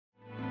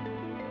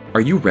Are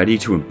you ready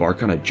to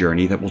embark on a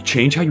journey that will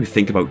change how you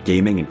think about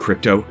gaming and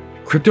crypto?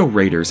 Crypto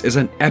Raiders is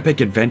an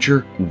epic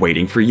adventure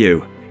waiting for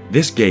you.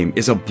 This game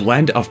is a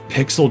blend of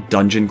pixel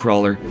dungeon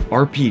crawler,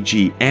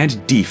 RPG,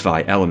 and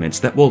DeFi elements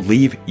that will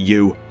leave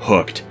you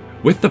hooked.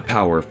 With the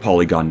power of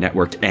Polygon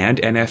Network and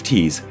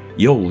NFTs,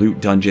 you'll loot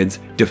dungeons,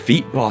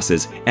 defeat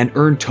bosses, and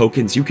earn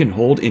tokens you can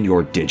hold in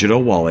your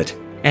digital wallet.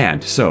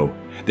 And so,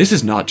 this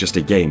is not just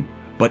a game,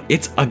 but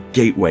it's a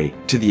gateway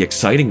to the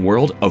exciting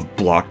world of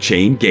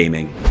blockchain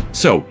gaming.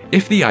 So,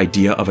 if the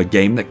idea of a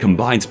game that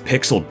combines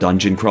pixel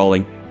dungeon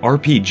crawling,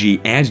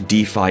 RPG, and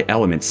DeFi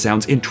elements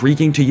sounds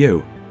intriguing to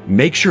you,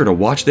 make sure to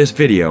watch this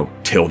video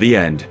till the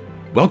end.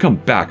 Welcome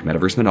back,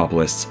 Metaverse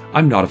Monopolists.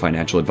 I'm not a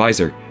financial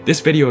advisor. This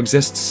video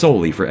exists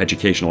solely for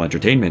educational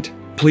entertainment.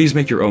 Please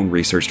make your own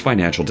researched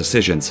financial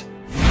decisions.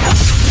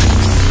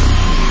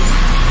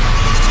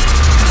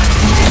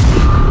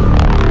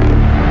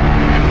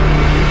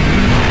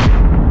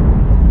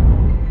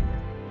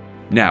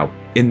 Now,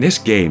 in this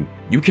game,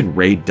 you can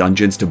raid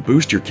dungeons to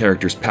boost your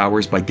character's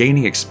powers by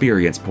gaining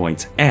experience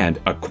points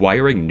and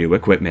acquiring new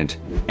equipment.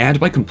 And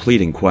by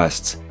completing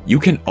quests, you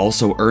can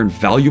also earn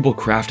valuable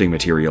crafting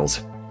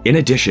materials. In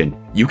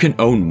addition, you can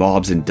own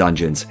mobs in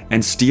dungeons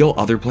and steal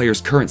other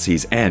players'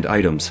 currencies and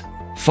items.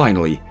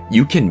 Finally,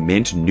 you can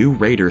mint new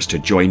raiders to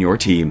join your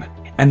team.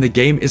 And the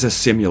game is a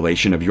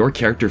simulation of your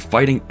character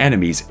fighting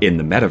enemies in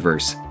the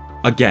metaverse.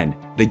 Again,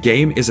 the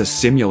game is a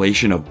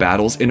simulation of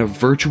battles in a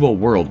virtual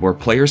world where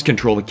players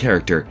control a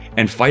character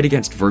and fight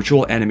against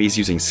virtual enemies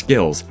using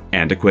skills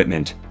and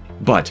equipment.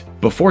 But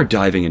before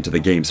diving into the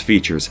game's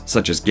features,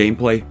 such as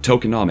gameplay,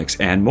 tokenomics,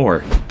 and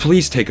more,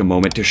 please take a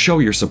moment to show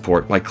your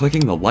support by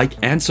clicking the like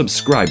and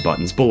subscribe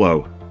buttons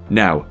below.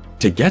 Now,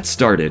 to get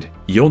started,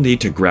 you'll need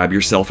to grab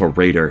yourself a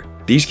raider.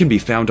 These can be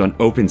found on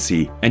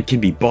OpenSea and can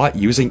be bought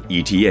using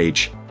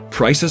ETH.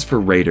 Prices for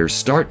raiders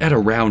start at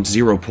around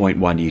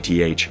 0.1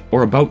 ETH,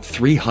 or about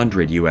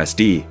 300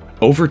 USD.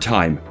 Over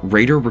time,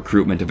 raider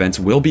recruitment events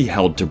will be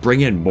held to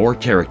bring in more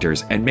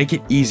characters and make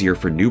it easier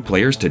for new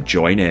players to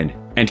join in.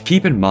 And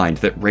keep in mind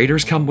that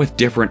raiders come with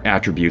different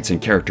attributes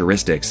and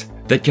characteristics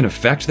that can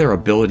affect their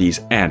abilities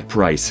and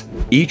price.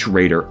 Each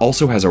raider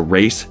also has a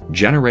race,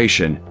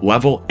 generation,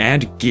 level,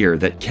 and gear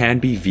that can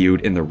be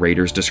viewed in the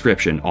raider's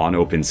description on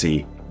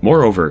OpenSea.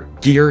 Moreover,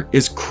 gear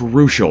is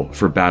crucial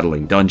for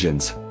battling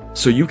dungeons.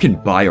 So you can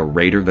buy a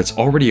raider that's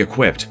already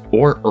equipped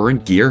or earn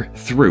gear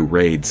through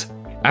raids.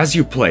 As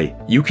you play,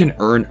 you can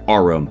earn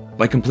Arum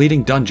by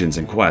completing dungeons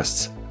and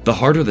quests. The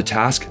harder the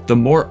task, the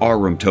more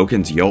Arum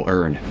tokens you'll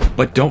earn.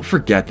 But don't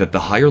forget that the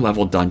higher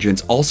level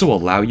dungeons also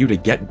allow you to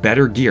get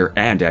better gear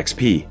and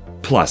XP.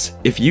 Plus,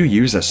 if you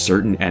use a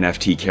certain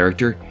NFT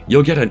character,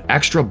 you'll get an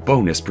extra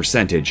bonus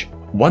percentage.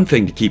 One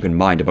thing to keep in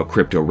mind about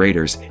Crypto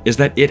Raiders is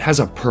that it has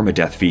a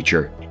permadeath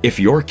feature. If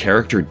your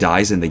character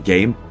dies in the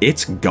game,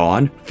 it's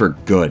gone for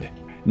good.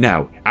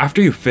 Now,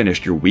 after you've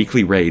finished your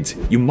weekly raids,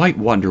 you might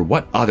wonder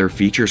what other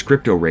features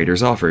Crypto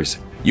Raiders offers.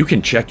 You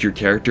can check your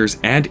characters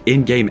and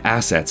in-game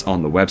assets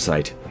on the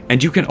website.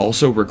 And you can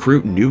also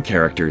recruit new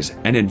characters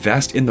and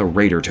invest in the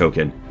Raider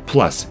token.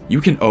 Plus, you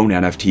can own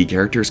NFT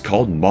characters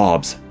called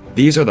mobs.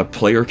 These are the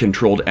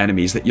player-controlled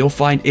enemies that you'll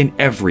find in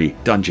every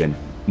dungeon.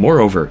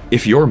 Moreover,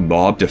 if your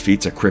mob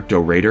defeats a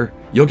Crypto Raider,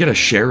 you'll get a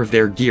share of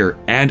their gear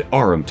and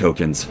Arum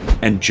tokens.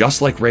 And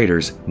just like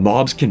raiders,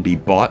 mobs can be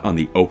bought on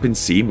the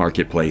OpenSea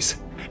marketplace.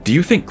 Do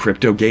you think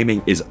crypto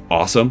gaming is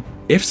awesome?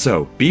 If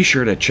so, be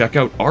sure to check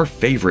out our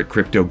favorite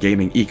crypto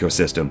gaming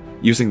ecosystem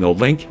using the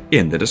link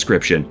in the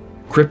description.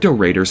 Crypto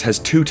Raiders has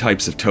two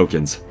types of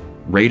tokens,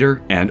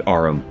 Raider and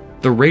Arum.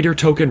 The Raider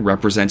token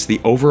represents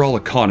the overall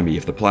economy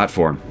of the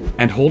platform,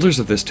 and holders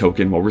of this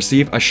token will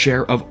receive a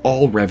share of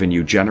all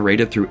revenue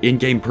generated through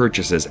in-game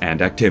purchases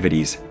and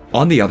activities.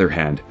 On the other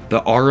hand,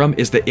 the Arum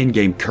is the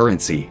in-game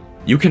currency.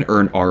 You can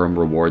earn Arum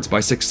rewards by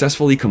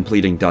successfully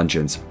completing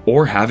dungeons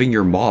or having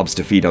your mobs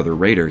defeat other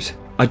raiders.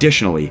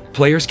 Additionally,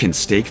 players can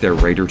stake their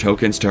Raider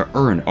tokens to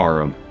earn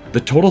Arum.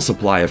 The total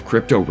supply of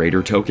Crypto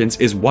Raider tokens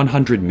is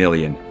 100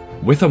 million,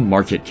 with a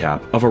market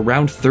cap of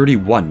around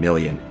 31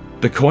 million.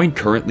 The coin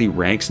currently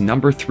ranks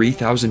number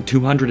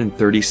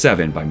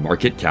 3,237 by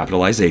market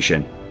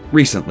capitalization.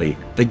 Recently,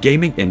 the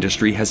gaming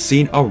industry has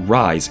seen a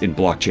rise in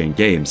blockchain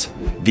games.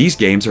 These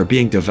games are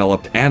being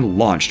developed and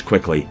launched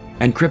quickly,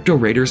 and Crypto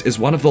Raiders is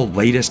one of the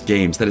latest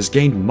games that has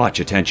gained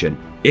much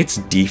attention. Its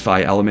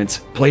DeFi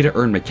elements,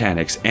 play-to-earn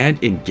mechanics,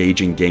 and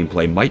engaging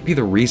gameplay might be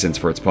the reasons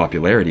for its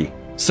popularity.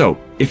 So,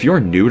 if you're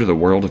new to the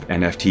world of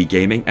NFT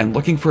gaming and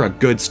looking for a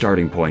good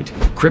starting point,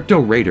 Crypto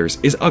Raiders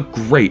is a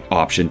great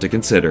option to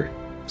consider.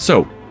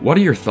 So, what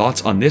are your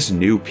thoughts on this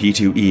new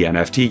P2E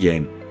NFT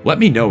game? Let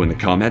me know in the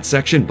comments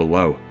section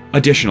below.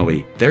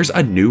 Additionally, there's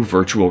a new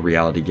virtual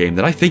reality game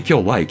that I think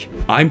you'll like.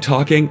 I'm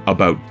talking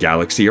about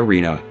Galaxy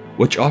Arena,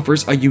 which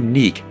offers a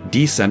unique,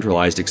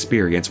 decentralized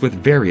experience with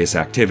various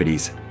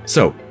activities.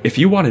 So, if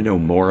you want to know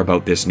more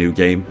about this new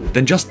game,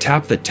 then just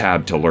tap the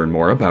tab to learn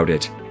more about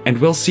it. And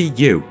we'll see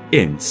you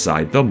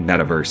inside the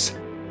Metaverse.